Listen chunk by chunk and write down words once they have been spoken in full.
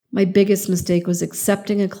My biggest mistake was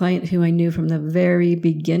accepting a client who I knew from the very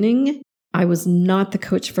beginning. I was not the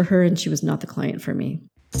coach for her and she was not the client for me.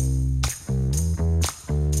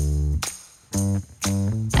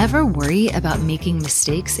 Ever worry about making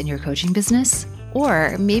mistakes in your coaching business?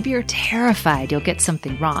 Or maybe you're terrified you'll get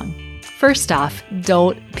something wrong. First off,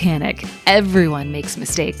 don't panic. Everyone makes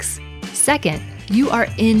mistakes. Second, you are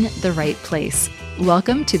in the right place.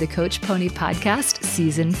 Welcome to the Coach Pony Podcast,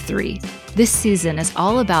 Season 3. This season is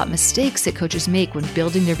all about mistakes that coaches make when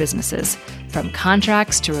building their businesses. From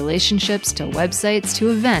contracts to relationships to websites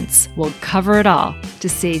to events, we'll cover it all to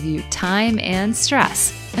save you time and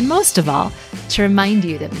stress. And most of all, to remind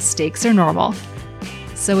you that mistakes are normal.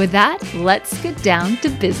 So with that, let's get down to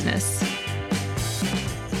business.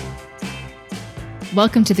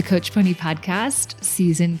 Welcome to the Coach Pony Podcast,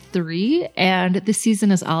 Season 3, and this season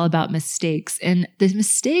is all about mistakes. And the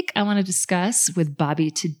mistake I want to discuss with Bobby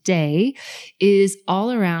today is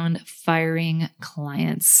all around firing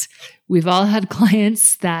clients. We've all had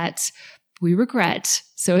clients that we regret,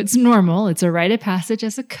 so it's normal. It's a rite of passage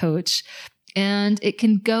as a coach, and it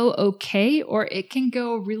can go okay or it can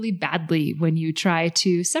go really badly when you try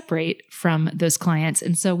to separate from those clients.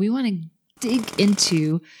 And so we want to dig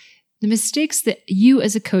into the mistakes that you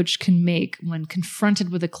as a coach can make when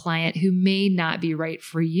confronted with a client who may not be right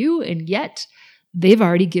for you, and yet they've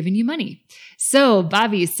already given you money. So,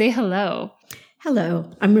 Bobby, say hello.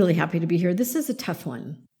 Hello. I'm really happy to be here. This is a tough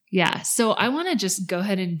one. Yeah. So I want to just go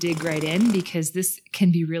ahead and dig right in because this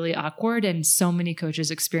can be really awkward and so many coaches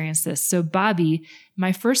experience this. So, Bobby,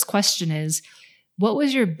 my first question is, what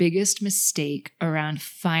was your biggest mistake around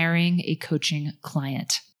firing a coaching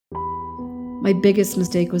client? My biggest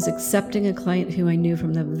mistake was accepting a client who I knew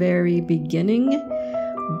from the very beginning.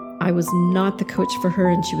 I was not the coach for her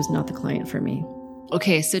and she was not the client for me.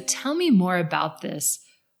 Okay, so tell me more about this.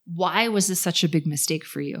 Why was this such a big mistake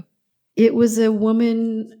for you? It was a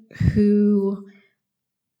woman who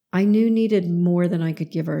I knew needed more than I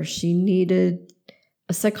could give her. She needed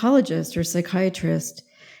a psychologist or psychiatrist.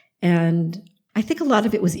 And I think a lot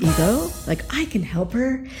of it was ego. Like, I can help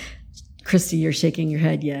her. Christy, you're shaking your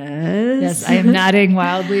head. Yes. Yes, I am nodding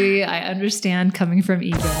wildly. I understand coming from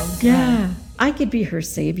ego. Yeah. I could be her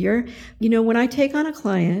savior. You know, when I take on a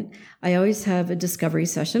client, I always have a discovery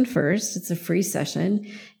session first. It's a free session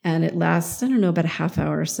and it lasts, I don't know, about a half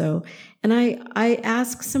hour or so. And I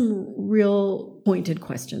ask some real pointed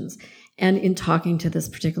questions. And in talking to this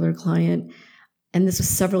particular client, and this was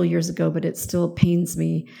several years ago, but it still pains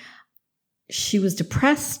me, she was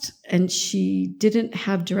depressed and she didn't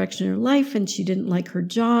have direction in her life and she didn't like her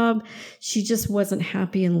job. She just wasn't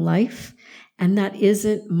happy in life. And that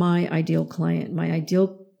isn't my ideal client. My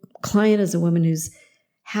ideal client is a woman who's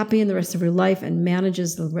happy in the rest of her life and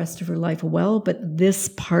manages the rest of her life well, but this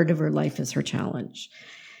part of her life is her challenge.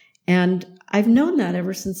 And I've known that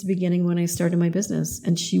ever since the beginning when I started my business.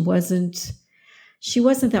 And she wasn't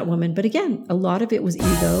that woman. But again, a lot of it was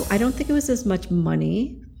ego. I don't think it was as much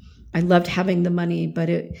money. I loved having the money, but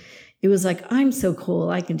it was like, I'm so cool.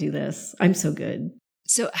 I can do this. I'm so good.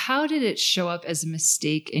 So how did it show up as a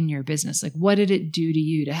mistake in your business? Like, what did it do to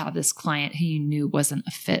you to have this client who you knew wasn't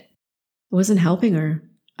a fit? It wasn't helping her.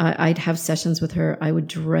 I'd have sessions with her. I would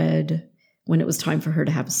dread when it was time for her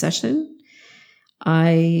to have a session.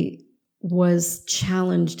 I was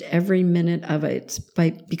challenged every minute of it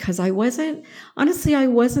because I wasn't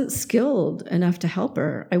skilled enough to help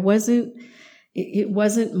her. It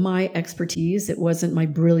wasn't my expertise. It wasn't my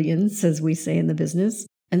brilliance, as we say in the business.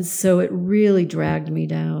 And so it really dragged me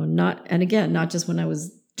down. Not just when I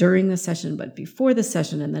was during the session, but before the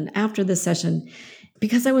session and then after the session,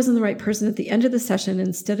 because I wasn't the right person at the end of the session.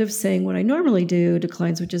 Instead of saying what I normally do to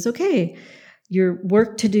clients, which is, okay, your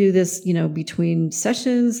work to do this, between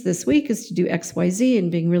sessions this week is to do X, Y, Z, and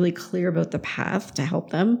being really clear about the path to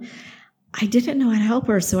help them. I didn't know how to help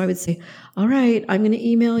her. So I would say, all right, I'm going to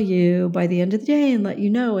email you by the end of the day and let you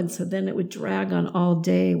know. And so then it would drag on all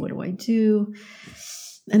day. What do I do?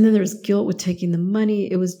 And then there was guilt with taking the money.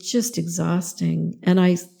 It was just exhausting. And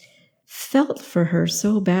I felt for her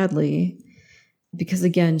so badly because,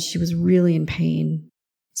 again, she was really in pain.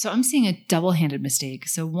 So I'm seeing a double-handed mistake.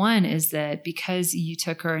 So one is that because you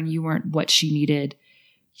took her and you weren't what she needed,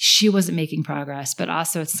 she wasn't making progress. But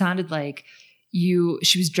also it sounded like she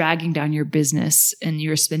was dragging down your business and you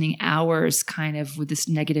were spending hours kind of with this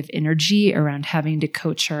negative energy around having to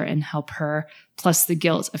coach her and help her, plus the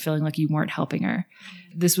guilt of feeling like you weren't helping her.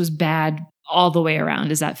 This was bad all the way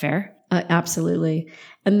around. Is that fair? Absolutely.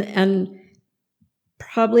 And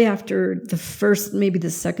probably after the first, maybe the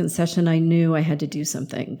second session, I knew I had to do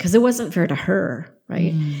something because it wasn't fair to her,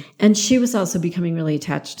 right? And she was also becoming really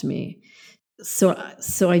attached to me. So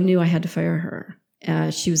I knew I had to fire her.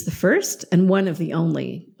 She was the first and one of the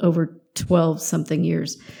only over 12 something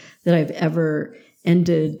years that I've ever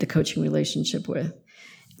ended the coaching relationship with.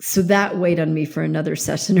 So that weighed on me for another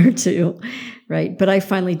session or two, right? But I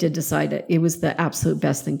finally did decide it was the absolute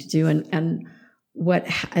best thing to do. And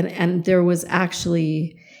there was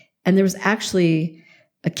actually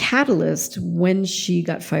a catalyst when she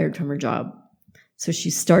got fired from her job. So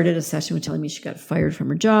she started a session with telling me she got fired from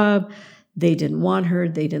her job. They didn't want her.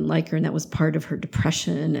 They didn't like her. And that was part of her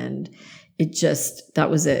depression. And that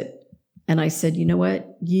was it. And I said, you know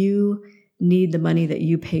what? You need the money that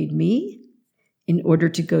you paid me in order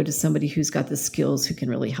to go to somebody who's got the skills who can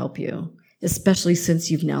really help you, especially since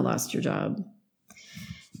you've now lost your job.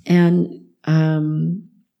 And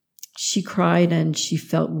she cried and she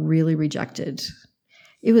felt really rejected.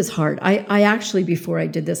 It was hard. I actually, before I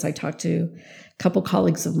did this, I talked to a couple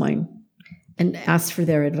colleagues of mine and asked for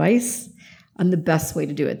their advice on the best way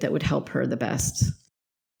to do it that would help her the best.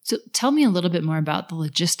 So tell me a little bit more about the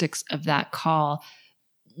logistics of that call.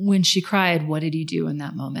 When she cried, what did you do in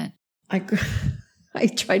that moment? I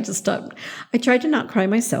tried to stop. I tried to not cry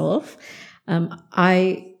myself.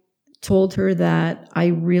 I told her that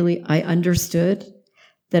I understood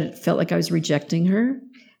that it felt like I was rejecting her,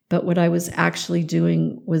 but what I was actually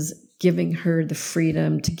doing was giving her the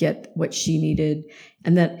freedom to get what she needed,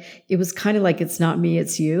 and that it was kind of like, it's not me,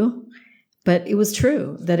 it's you. But it was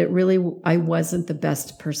true that I wasn't the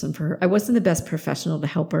best person for her. I wasn't the best professional to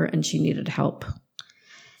help her, and she needed help.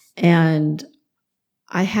 And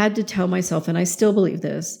I had to tell myself, and I still believe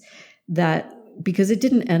this, that because it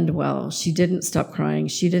didn't end well, she didn't stop crying.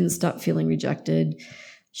 She didn't stop feeling rejected.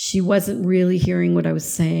 She wasn't really hearing what I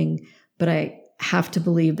was saying, but I have to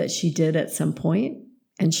believe that she did at some point.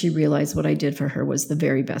 And she realized what I did for her was the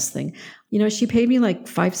very best thing. She paid me like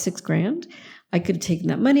 $5,000-6,000. I could have taken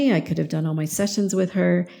that money. I could have done all my sessions with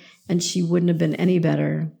her, and she wouldn't have been any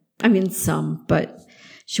better. I mean, some, but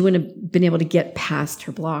she wouldn't have been able to get past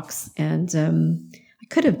her blocks. And I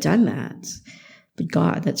could have done that. But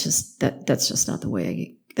God, that's just not the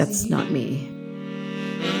way. That's not me.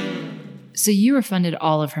 So you refunded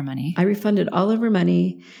all of her money? I refunded all of her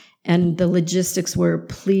money. And the logistics were,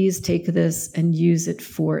 please take this and use it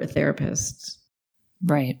for a therapist.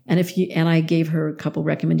 Right. And I gave her a couple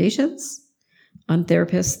recommendations on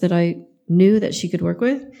therapists that I knew that she could work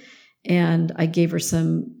with. And I gave her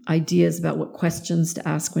some ideas about what questions to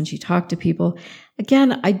ask when she talked to people.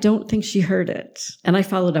 Again, I don't think she heard it. And I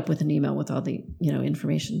followed up with an email with all the,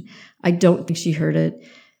 information. I don't think she heard it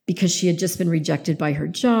because she had just been rejected by her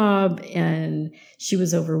job and she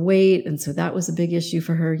was overweight. And so that was a big issue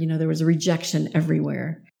for her. There was a rejection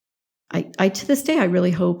everywhere. I to this day, I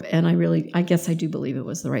really hope, and I guess I do believe it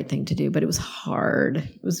was the right thing to do, but it was hard.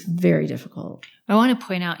 It was very difficult. I want to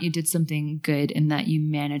point out you did something good in that you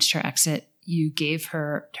managed her exit. You gave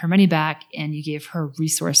her money back, and you gave her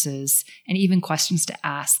resources and even questions to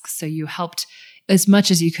ask. So you helped as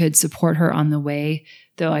much as you could support her on the way,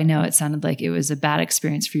 though I know it sounded like it was a bad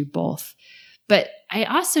experience for you both. But I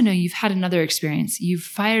also know you've had another experience. You've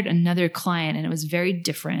fired another client and it was very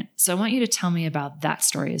different. So I want you to tell me about that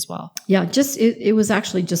story as well. Yeah, it was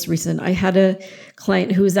actually just recent. I had a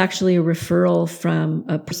client who was actually a referral from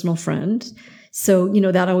a personal friend. So,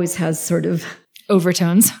 that always has sort of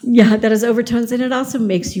overtones. Yeah, that has overtones. And it also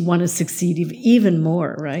makes you want to succeed even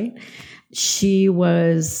more, right? She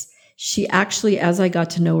actually, as I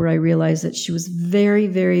got to know her, I realized that she was very,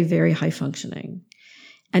 very, very high functioning.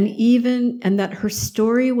 And that her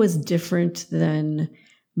story was different than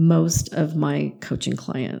most of my coaching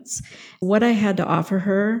clients. What I had to offer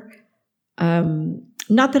her,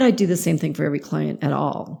 not that I do the same thing for every client at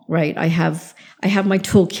all, right? I have my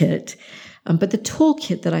toolkit, but the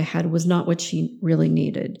toolkit that I had was not what she really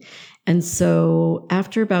needed. And so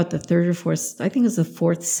after about the third or fourth, I think it was the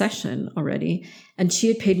fourth session already, and she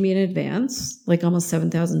had paid me in advance, like almost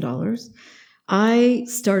 $7,000. I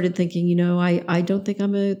started thinking, I don't think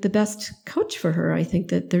I'm the best coach for her. I think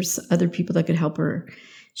that there's other people that could help her.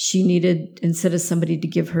 She needed, instead of somebody to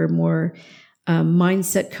give her more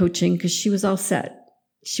mindset coaching, because she was all set.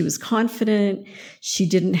 She was confident. She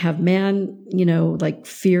didn't have like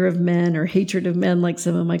fear of men or hatred of men like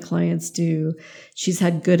some of my clients do. She's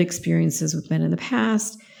had good experiences with men in the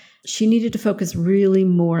past. She needed to focus really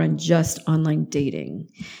more on just online dating.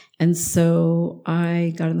 And so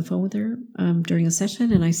I got on the phone with her during a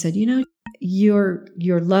session and I said, you're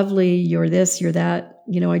lovely, you're this, you're that.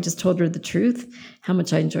 I just told her the truth, how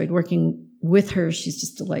much I enjoyed working with her. She's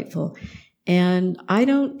just delightful. And I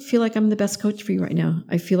don't feel like I'm the best coach for you right now.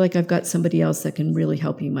 I feel like I've got somebody else that can really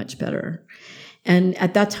help you much better. And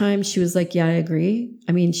at that time, she was like, yeah, I agree.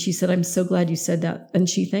 I mean, she said, I'm so glad you said that. And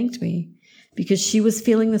she thanked me because she was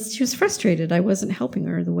feeling this. She was frustrated. I wasn't helping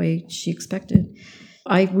her the way she expected.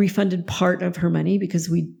 I refunded part of her money because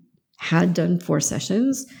we had done 4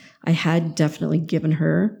 sessions. I had definitely given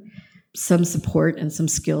her some support and some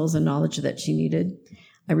skills and knowledge that she needed.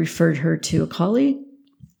 I referred her to a colleague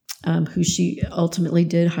who she ultimately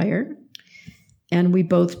did hire. And we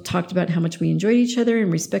both talked about how much we enjoyed each other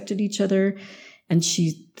and respected each other. And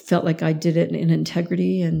she felt like I did it in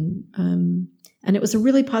integrity. And it was a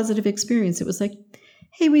really positive experience. It was like,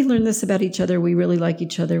 hey, we learned this about each other. We really like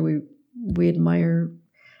each other. We admire,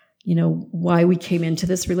 why we came into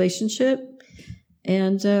this relationship.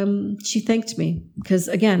 And she thanked me because,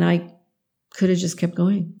 again, I could have just kept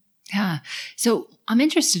going. Yeah. So I'm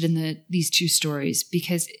interested in these 2 stories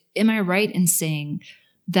because am I right in saying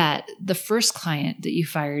that the first client that you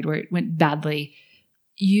fired where it went badly,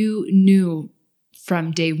 you knew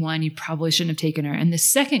from day one you probably shouldn't have taken her. And the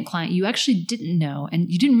second client, you actually didn't know and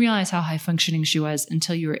you didn't realize how high functioning she was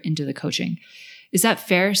until you were into the coaching. Is that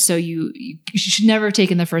fair? So you should never have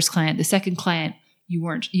taken the first client. The second client,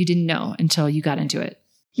 you didn't know until you got into it.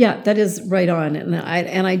 Yeah, that is right on. And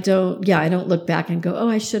I don't look back and go, oh,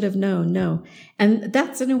 I should have known. No. And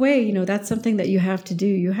that's in a way, that's something that you have to do.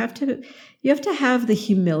 You have to have the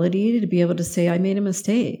humility to be able to say, I made a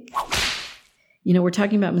mistake. We're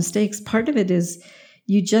talking about mistakes. Part of it is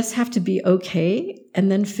you just have to be okay and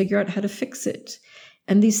then figure out how to fix it.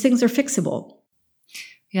 And these things are fixable.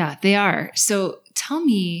 Yeah, they are. So tell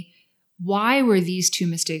me, why were these 2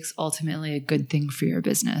 mistakes ultimately a good thing for your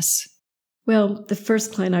business? Well, the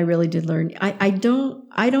first client I really did learn, I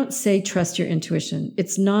don't say trust your intuition.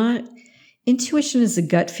 It's not, intuition is a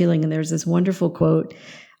gut feeling. And there's this wonderful quote.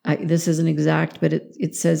 This isn't exact, but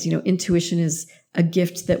it says, intuition is a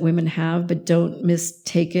gift that women have, but don't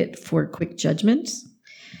mistake it for quick judgment.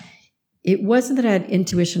 It wasn't that I had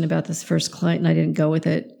intuition about this first client and I didn't go with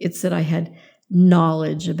it. It's that I had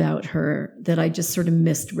knowledge about her that I just sort of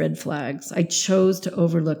missed red flags. I chose to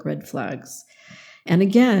overlook red flags. And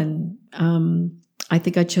again, I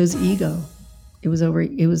think I chose ego. It was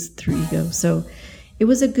through ego. So it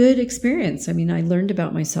was a good experience. I mean, I learned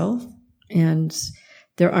about myself, and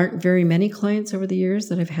there aren't very many clients over the years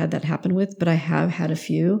that I've had that happen with, but I have had a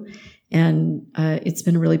few, and it's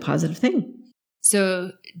been a really positive thing.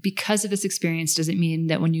 So because of this experience, does it mean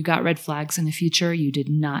that when you got red flags in the future, you did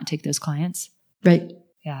not take those clients? Right.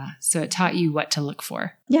 Yeah. So it taught you what to look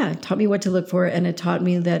for. Yeah. It taught me what to look for, and it taught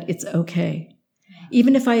me that it's okay.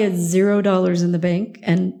 Even if I had $0 in the bank,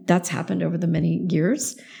 and that's happened over the many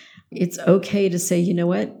years, it's okay to say, you know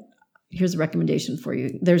what, here's a recommendation for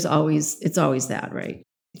you. It's always that, right?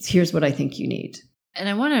 Here's what I think you need. And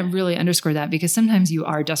I want to really underscore that because sometimes you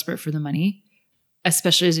are desperate for the money,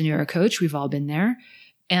 especially as a neuro coach. We've all been there.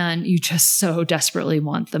 And you just so desperately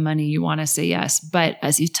want the money. You want to say yes. But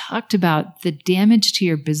as you talked about, the damage to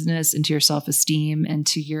your business and to your self-esteem and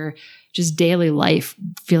to your just daily life,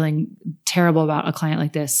 feeling terrible about a client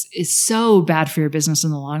like this is so bad for your business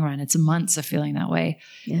in the long run. It's months of feeling that way.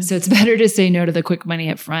 Yeah. So it's better to say no to the quick money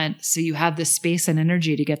up front so you have the space and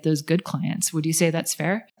energy to get those good clients. Would you say that's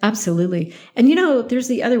fair? Absolutely. And there's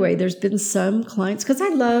the other way. There's been some clients, because I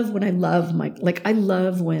love when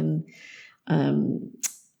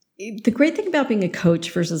the great thing about being a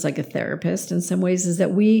coach versus like a therapist in some ways is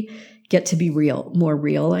that we get to be more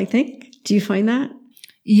real, I think. Do you find that?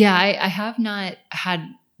 Yeah, I have not had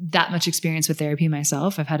that much experience with therapy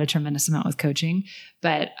myself. I've had a tremendous amount with coaching,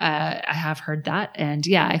 but I have heard that. And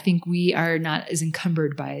yeah, I think we are not as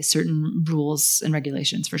encumbered by certain rules and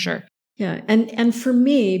regulations for sure. Yeah. And for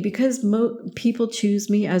me, because people choose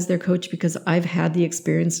me as their coach because I've had the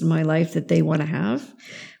experience in my life that they want to have,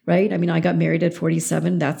 right? I mean, I got married at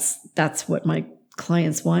 47. That's what my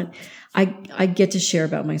clients want. I get to share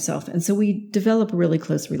about myself. And so we develop really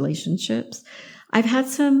close relationships. I've had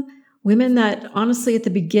some women that honestly at the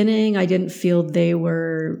beginning, I didn't feel they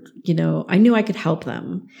were, I knew I could help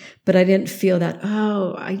them, but I didn't feel that,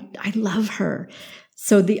 I love her.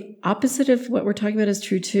 So the opposite of what we're talking about is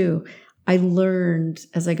true too. I learned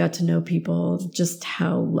as I got to know people just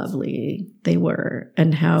how lovely they were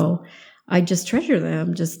and how I just treasure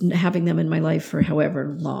them, just having them in my life for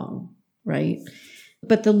however long, right?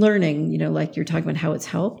 But the learning, like you're talking about how it's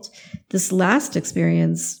helped. This last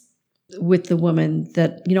experience with the woman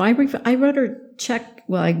that, I wrote her check.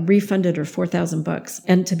 Well, I refunded her $4,000.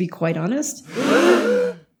 And to be quite honest,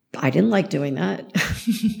 I didn't like doing that.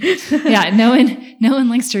 Yeah. No one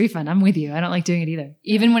likes to refund. I'm with you. I don't like doing it either.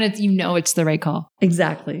 Even when it's the right call.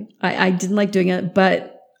 Exactly. I didn't like doing it,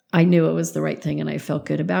 but I knew it was the right thing and I felt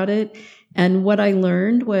good about it. And what I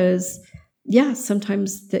learned was, yeah,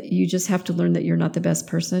 sometimes that you just have to learn that you're not the best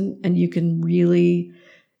person, and you can really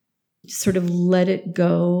sort of let it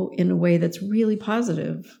go in a way that's really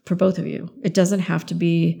positive for both of you. It doesn't have to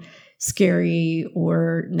be scary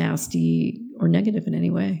or nasty or negative in any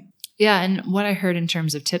way. Yeah. And what I heard in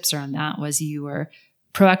terms of tips around that was you were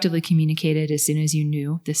proactively communicated as soon as you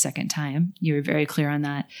knew the second time. You were very clear on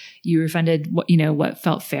that. You refunded what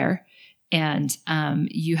felt fair. And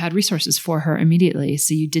you had resources for her immediately.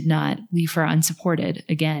 So you did not leave her unsupported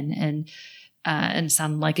again. And it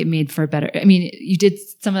sounded like it made for a better, I mean, you did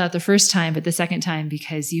some of that the first time, but the second time,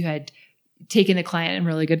 because you had taken the client in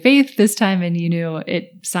really good faith this time and you knew,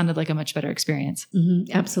 it sounded like a much better experience.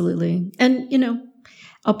 Mm-hmm, absolutely. And,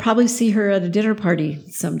 I'll probably see her at a dinner party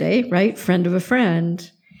someday, right? Friend of a friend.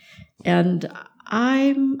 And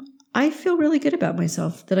I feel really good about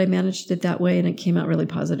myself that I managed it that way, and it came out really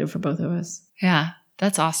positive for both of us. Yeah,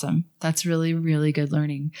 that's awesome. That's really, really good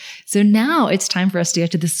learning. So now it's time for us to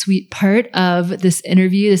get to the sweet part of this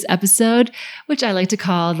interview, this episode, which I like to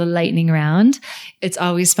call the lightning round. It's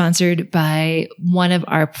always sponsored by one of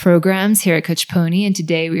our programs here at Coach Pony. And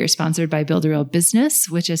today we are sponsored by Build a Real Business,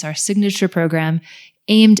 which is our signature program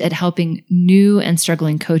aimed at helping new and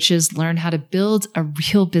struggling coaches learn how to build a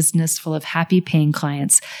real business full of happy paying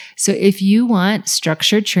clients. So if you want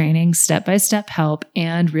structured training, step-by-step help,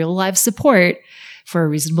 and real life support for a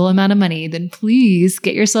reasonable amount of money, then please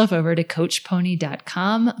get yourself over to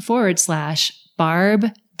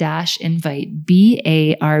coachpony.com/barb-invite,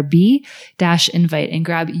 BARB-invite, and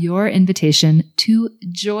grab your invitation to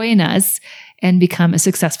join us and become a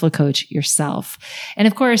successful coach yourself. And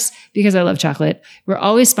of course, because I love chocolate, we're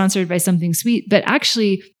always sponsored by something sweet, but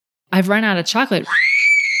actually I've run out of chocolate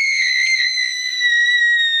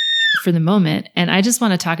for the moment. And I just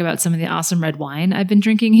want to talk about some of the awesome red wine I've been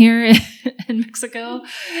drinking here in Mexico,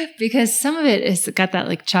 because some of it has got that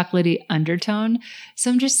like chocolatey undertone.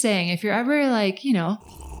 So I'm just saying, if you're ever like,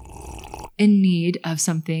 in need of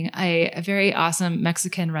something, a very awesome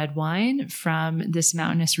Mexican red wine from this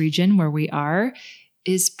mountainous region where we are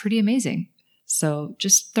is pretty amazing. So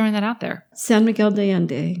just throwing that out there. San Miguel de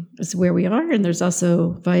Allende is where we are. And there's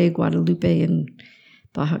also Valle Guadalupe in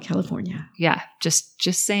Baja California. Yeah. Just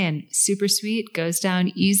saying, super sweet, goes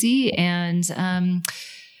down easy. And,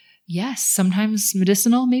 yes, sometimes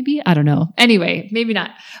medicinal, maybe. I don't know. Anyway, maybe not.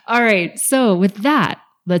 All right. So with that,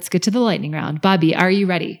 let's get to the lightning round. Bobby, are you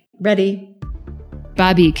ready? Ready.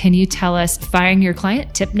 Bobby, can you tell us firing your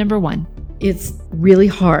client tip number 1? It's really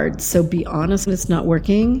hard. So be honest when it's not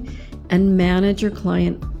working and manage your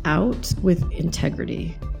client out with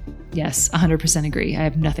integrity. Yes, 100% agree. I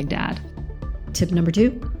have nothing to add. Tip number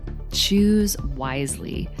 2. Choose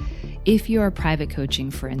wisely. If you are private coaching,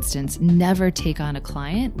 for instance, never take on a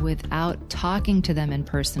client without talking to them in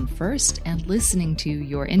person first and listening to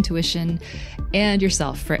your intuition and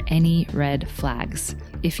yourself for any red flags.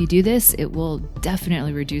 If you do this, it will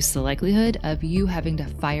definitely reduce the likelihood of you having to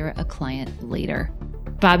fire a client later.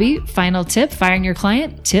 Bobby, final tip, firing your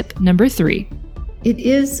client, tip number 3. It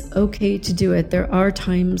is okay to do it. There are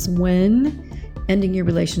times when ending your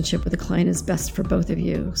relationship with a client is best for both of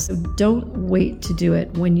you. So don't wait to do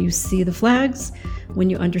it. When you see the flags, when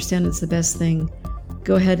you understand it's the best thing,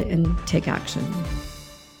 go ahead and take action.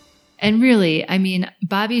 And really, I mean,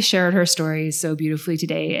 Bobby shared her story so beautifully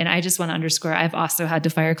today. And I just want to underscore, I've also had to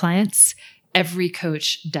fire clients. Every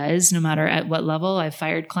coach does, no matter at what level. I've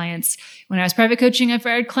fired clients when I was private coaching. I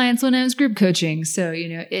fired clients when I was group coaching. So,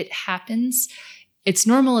 it happens. It's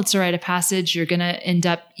normal. It's a rite of passage. You're going to end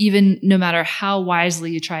up, even no matter how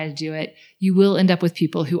wisely you try to do it, you will end up with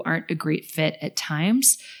people who aren't a great fit at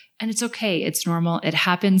times. And it's okay. It's normal. It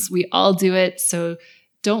happens. We all do it. So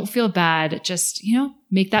don't feel bad. Just,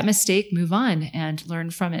 make that mistake, move on and learn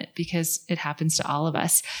from it, because it happens to all of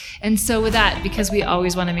us. And so with that, because we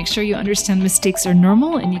always want to make sure you understand mistakes are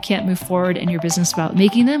normal and you can't move forward in your business without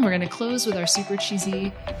making them, we're going to close with our super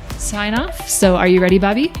cheesy sign off. So are you ready,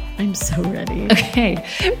 Bobby? I'm so ready. Okay.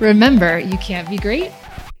 Remember, you can't be great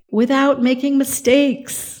without making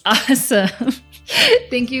mistakes. Awesome.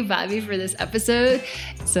 Thank you, Bobby, for this episode.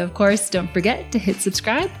 So of course, don't forget to hit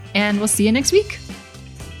subscribe, and we'll see you next week.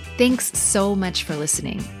 Thanks so much for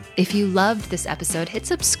listening. If you loved this episode, hit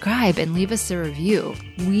subscribe and leave us a review.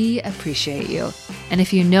 We appreciate you. And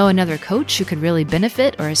if you know another coach who could really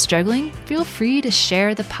benefit or is struggling, feel free to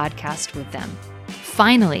share the podcast with them.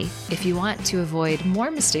 Finally, if you want to avoid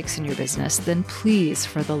more mistakes in your business, then please,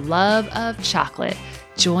 for the love of chocolate,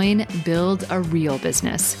 join Build a Real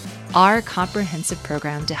Business. our comprehensive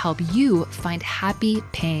program to help you find happy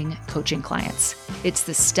paying coaching clients. It's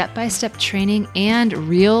the step-by-step training and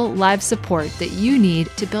real live support that you need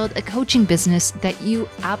to build a coaching business that you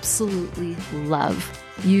absolutely love.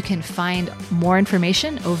 You can find more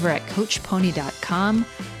information over at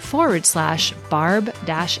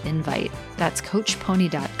coachpony.com/barb-invite. That's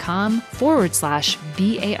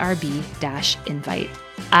coachpony.com/BARB-invite.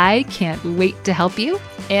 I can't wait to help you,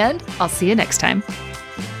 and I'll see you next time.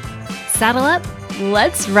 Saddle up,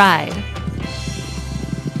 let's ride.